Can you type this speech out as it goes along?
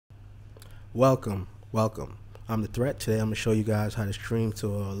Welcome. I'm the Threat. Today I'm going to show you guys how to stream to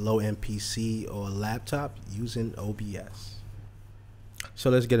a low-end PC or a laptop using OBS. So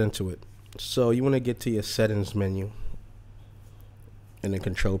let's get into it. So you want to get to your settings menu in the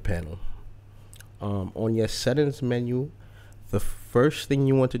control panel. On your settings menu, the first thing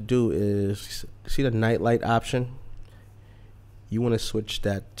you want to do is, see the night light option? You want to switch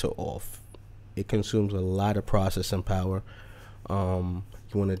that to off. It consumes a lot of processing power. You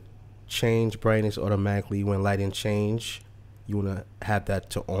want to change brightness automatically when lighting change. You want to have that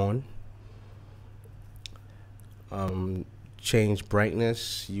to on. Change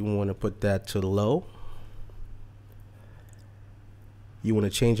brightness, you want to put that to low. You want to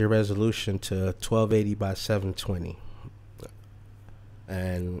change your resolution to 1280 by 720,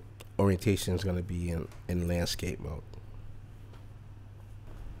 and orientation is going to be in landscape mode.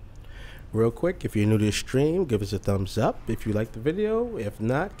 Real quick, if you're new to the stream, give us a thumbs up if you like the video. If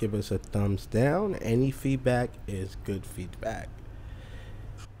not, give us a thumbs down. Any feedback is good feedback.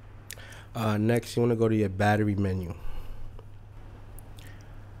 Next, you want to go to your battery menu.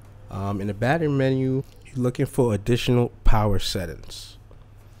 In the battery menu, you're looking for additional power settings,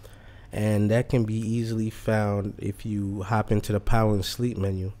 and that can be easily found if you hop into the power and sleep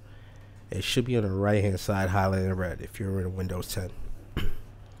menu. It should be on the right hand side highlighted in red if you're in Windows 10,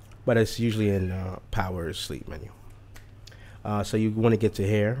 but it's usually in power and sleep menu. So you want to get to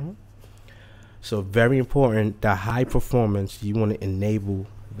here. So very important, the high performance, you want to enable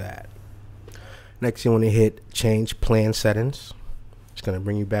that. Next, you want to hit change plan settings. It's going to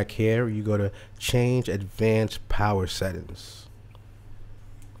bring you back here. You go to change advanced power settings.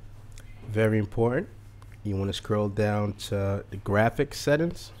 Very important. You want to scroll down to the graphics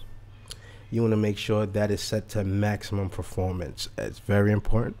settings. You want to make sure that is set to maximum performance. It's very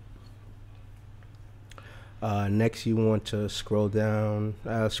important. Next, you want to scroll down,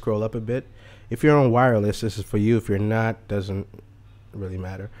 scroll up a bit. If you're on wireless, this is for you. If you're not, doesn't really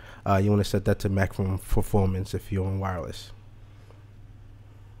matter. You want to set that to maximum performance if you're on wireless.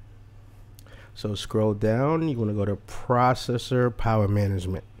 So scroll down, you want to go to processor power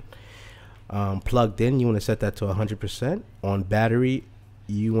management. Plugged in, you want to set that to 100%. On battery,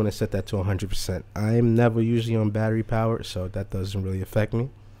 you want to set that to 100%. I'm never usually on battery power, so that doesn't really affect me.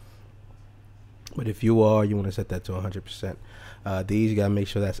 But if you are, you want to set that to 100%. These, you got to make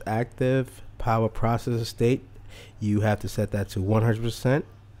sure that's active. Power processor state, you have to set that to 100%.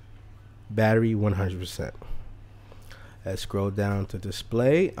 Battery, 100%. Let's scroll down to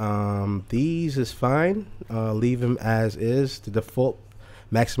display. These is fine. Leave them as is. The default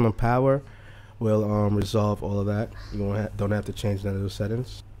maximum power will resolve all of that. You don't have to change none of those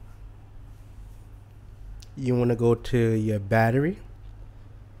settings. You want to go to your battery.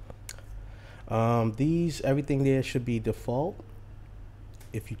 Everything there should be default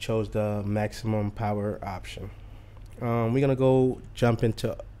if you chose the maximum power option. We're gonna go jump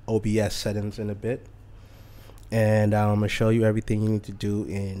into OBS settings in a bit, and I'm gonna show you everything you need to do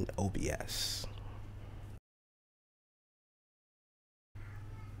in OBS.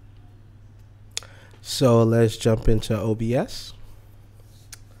 So let's jump into OBS.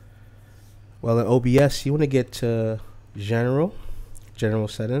 Well, in OBS, you want to get to general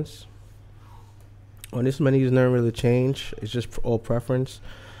settings. On this menu, there's nothing really change. It's just all preference.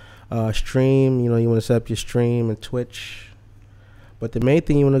 Stream, you want to set up your stream and Twitch. But the main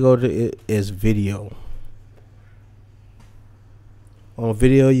thing you want to go to is video. On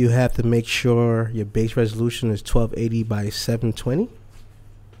video, you have to make sure your base resolution is 1280 by 720.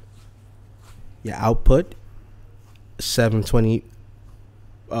 Your output,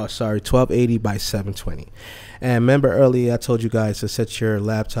 1280 by 720. And remember earlier I told you guys to set your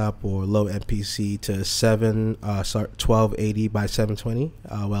laptop or low-end PC to 1280 by 720.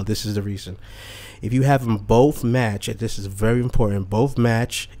 Well, this is the reason. If you have them both match, and this is very important, both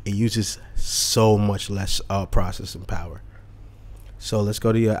match, it uses so much less processing power. So let's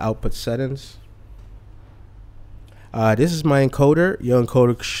go to your output settings. This is my encoder. Your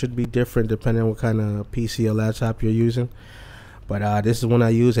encoder should be different depending on what kind of PC or laptop you're using. But this is one I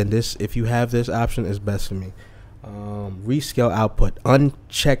use, and this, if you have this option, is best for me. Rescale output.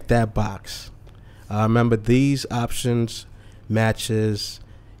 Uncheck that box. Remember, these options matches.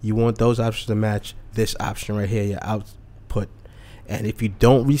 You want those options to match this option right here, your output. And if you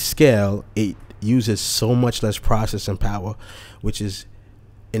don't rescale, it uses so much less processing power, which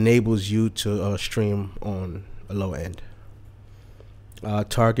enables you to stream on a low end.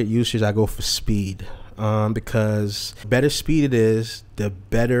 Target usage, I go for speed, because the better speed it is, the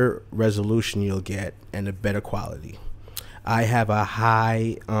better resolution you'll get and the better quality. I have a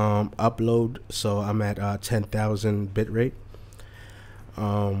high upload, so I'm at 10,000 bit rate.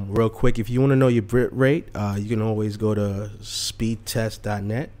 Real quick, if you want to know your bit rate, you can always go to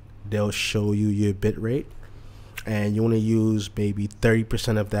speedtest.net. They'll show you your bit rate, and you want to use maybe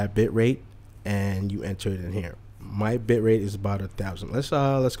 30% of that bit rate, and you enter it in here. My bit rate is about 1,000. Let's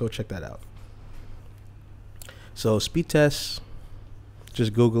go check that out. So speed test,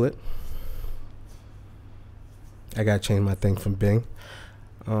 just Google it. I gotta change my thing from Bing.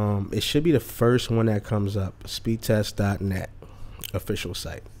 It should be the first one that comes up, speedtest.net official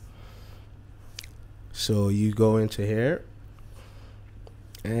site. So you go into here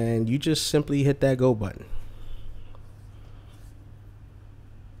and you just simply hit that go button.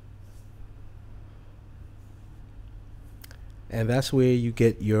 And that's where you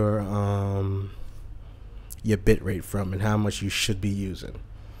get your bit rate from and how much you should be using.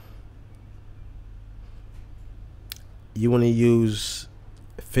 You want to use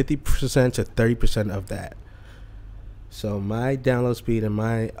 50% to 30% of that. So my download speed and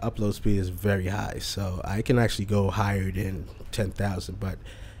my upload speed is very high, so I can actually go higher than 10,000, but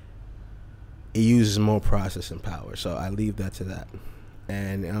it uses more processing power, so I leave that to that.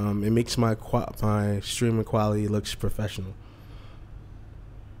 And it makes my streaming quality looks professional.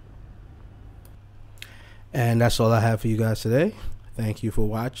 And that's all I have for you guys today. Thank you for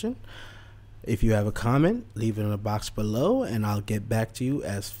watching. If you have a comment, leave it in the box below, and I'll get back to you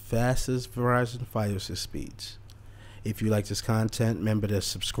as fast as Verizon Fios speeds. If you like this content, remember to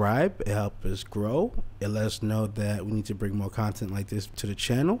subscribe. It helps us grow. It lets us know that we need to bring more content like this to the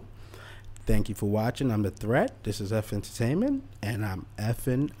channel. Thank you for watching. I'm The Threat. This is F Entertainment, and I'm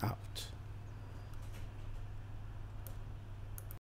effing out.